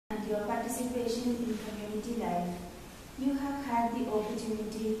your participation in community life, you have had the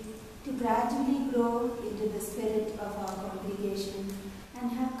opportunity to gradually grow into the spirit of our congregation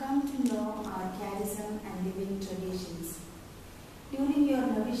and have come to know our charism and living traditions. During your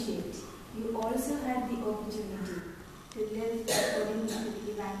novitiate, you also had the opportunity to live according to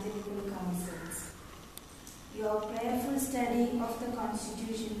the evangelical counsels. Your prayerful study of the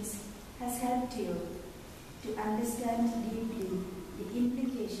constitutions has helped you to understand deeply the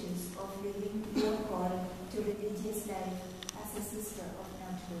implications of living your call to religious life as a sister of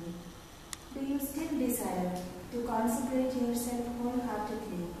Notre Dame. Do you still desire to consecrate yourself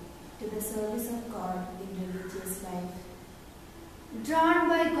wholeheartedly to the service of God in religious life? Drawn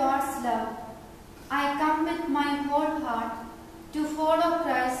by God's love, I come with my whole heart to follow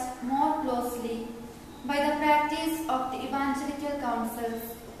Christ more closely by the practice of the evangelical counsels,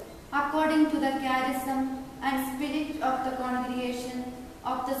 according to the charism and spirit of the congregation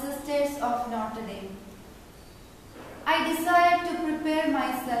of the Sisters of Notre Dame. I desire to prepare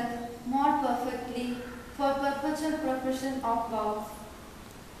myself more perfectly for perpetual profession of vows,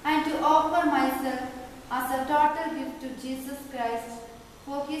 and to offer myself as a total gift to Jesus Christ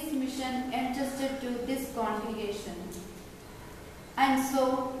for his mission entrusted to this congregation. And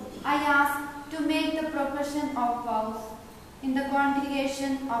so, I ask to make the profession of vows in the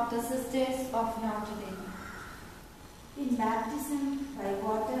congregation of the Sisters of Notre Dame. In baptism by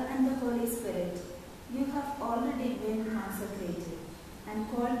water and the Holy Spirit, you have already been consecrated and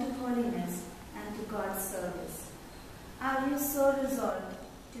called to holiness and to God's service. Are you so resolved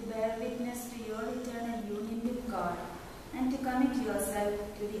to bear witness to your eternal union with God and to commit yourself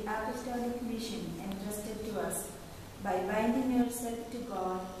to the apostolic mission entrusted to us by binding yourself to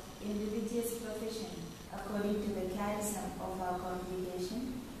God in religious profession according to the charism of our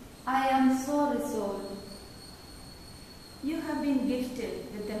congregation? I am so resolved. You have been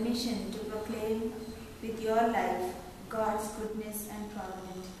gifted with the mission to proclaim with your life God's goodness and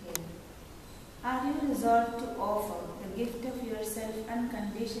provident care. Are you resolved to offer the gift of yourself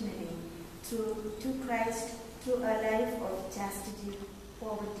unconditionally to Christ through a life of chastity,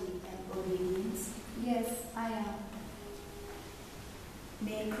 poverty, and obedience? Yes, I am.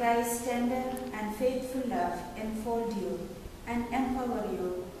 May Christ's tender and faithful love enfold you and empower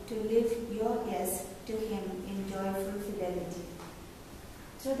you to live your yes to Him in joyful fidelity.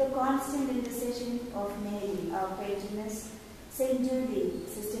 Through the constant intercession of Mary, our patroness, Saint Julie,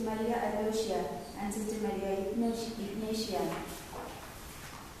 Sister Maria Aloysia, and Sister Maria Ignatia,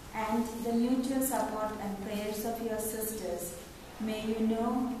 and the mutual support and prayers of your sisters, may you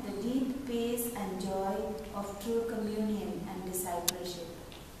know the deep peace and joy of true communion and discipleship.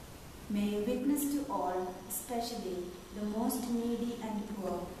 May you witness to all, especially the most needy and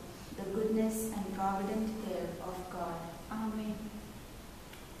poor, the goodness and provident care of God. Amen.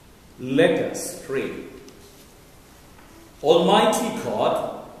 Let us pray. Almighty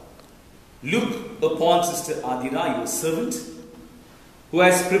God, look upon Sister Adira, your servant, who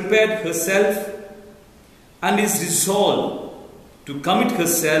has prepared herself and is resolved to commit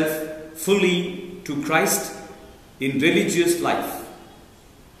herself fully to Christ in religious life.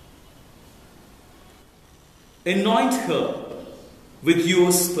 Anoint her with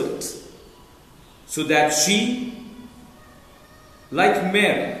your Spirit, so that she, like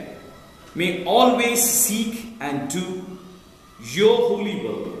Mary, may always seek and do your holy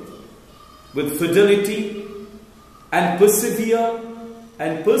will with fidelity and persevere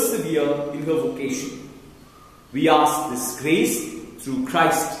in her vocation. We ask this grace through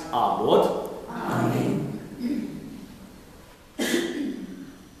Christ our Lord. Amen.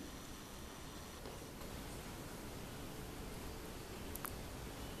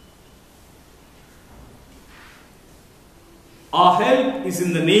 Our help is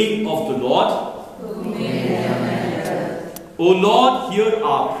in the name of the Lord. Who made heaven and earth. O Lord, hear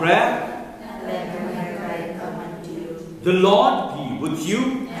our prayer. And let my cry come unto you. The Lord be with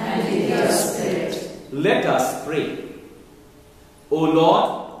you. And with your spirit. Let us pray. O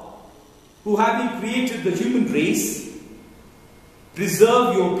Lord, who having created the human race,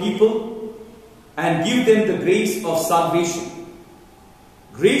 preserve your people and give them the grace of salvation.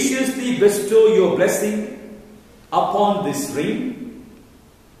 Graciously bestow your blessing upon this ring.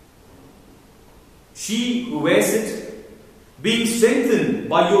 She who wears it, being strengthened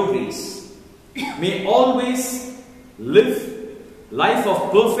by your grace, may always live life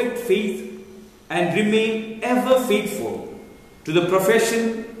of perfect faith and remain ever faithful to the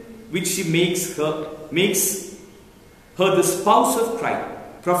profession which she makes her the spouse of Christ.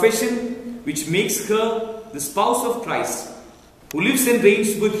 Profession which makes her the spouse of Christ, who lives and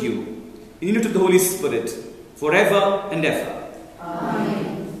reigns with you in unity of the Holy Spirit, forever and ever.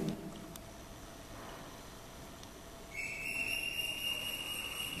 Amen.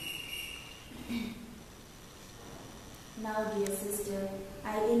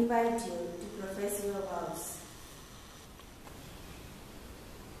 invite you to profess your vows.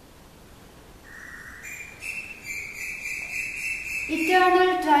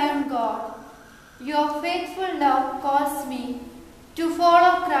 Eternal triune God, your faithful love calls me to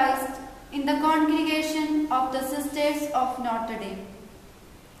follow Christ in the congregation of the Sisters of Notre Dame.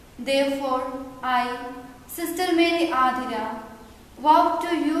 Therefore, I, Sister Mary Adira, vow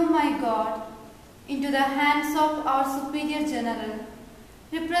to you, my God, into the hands of our Superior General,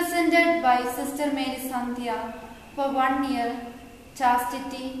 represented by Sister Mary Sandhya, for 1 year,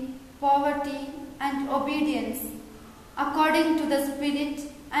 chastity, poverty, and obedience, according to the spirit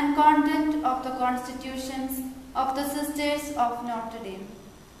and content of the constitutions of the Sisters of Notre Dame.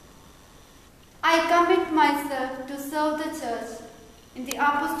 I commit myself to serve the Church in the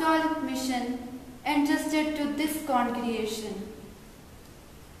apostolic mission entrusted to this congregation.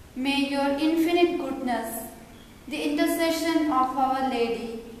 May your infinite goodness, the intercession of Our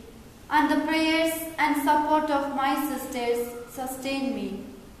Lady, and the prayers and support of my sisters sustain me,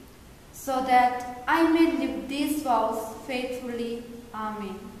 so that I may live these vows faithfully.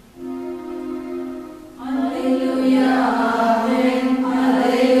 Amen. Alleluia, Amen.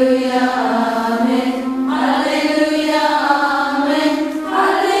 Alleluia, Amen. Alleluia, Amen.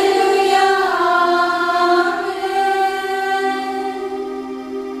 Alleluia, Amen.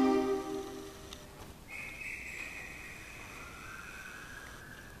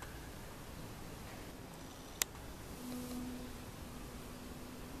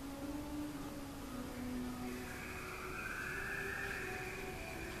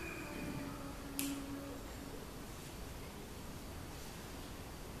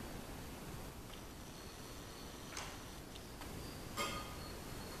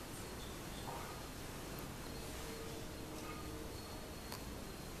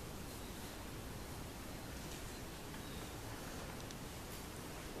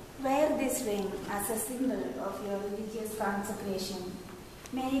 Wear this ring as a symbol of your religious consecration.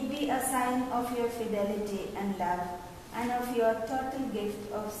 May it be a sign of your fidelity and love, and of your total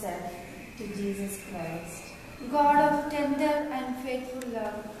gift of self to Jesus Christ. God of tender and faithful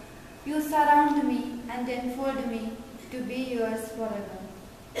love, you surround me and enfold me to be yours forever.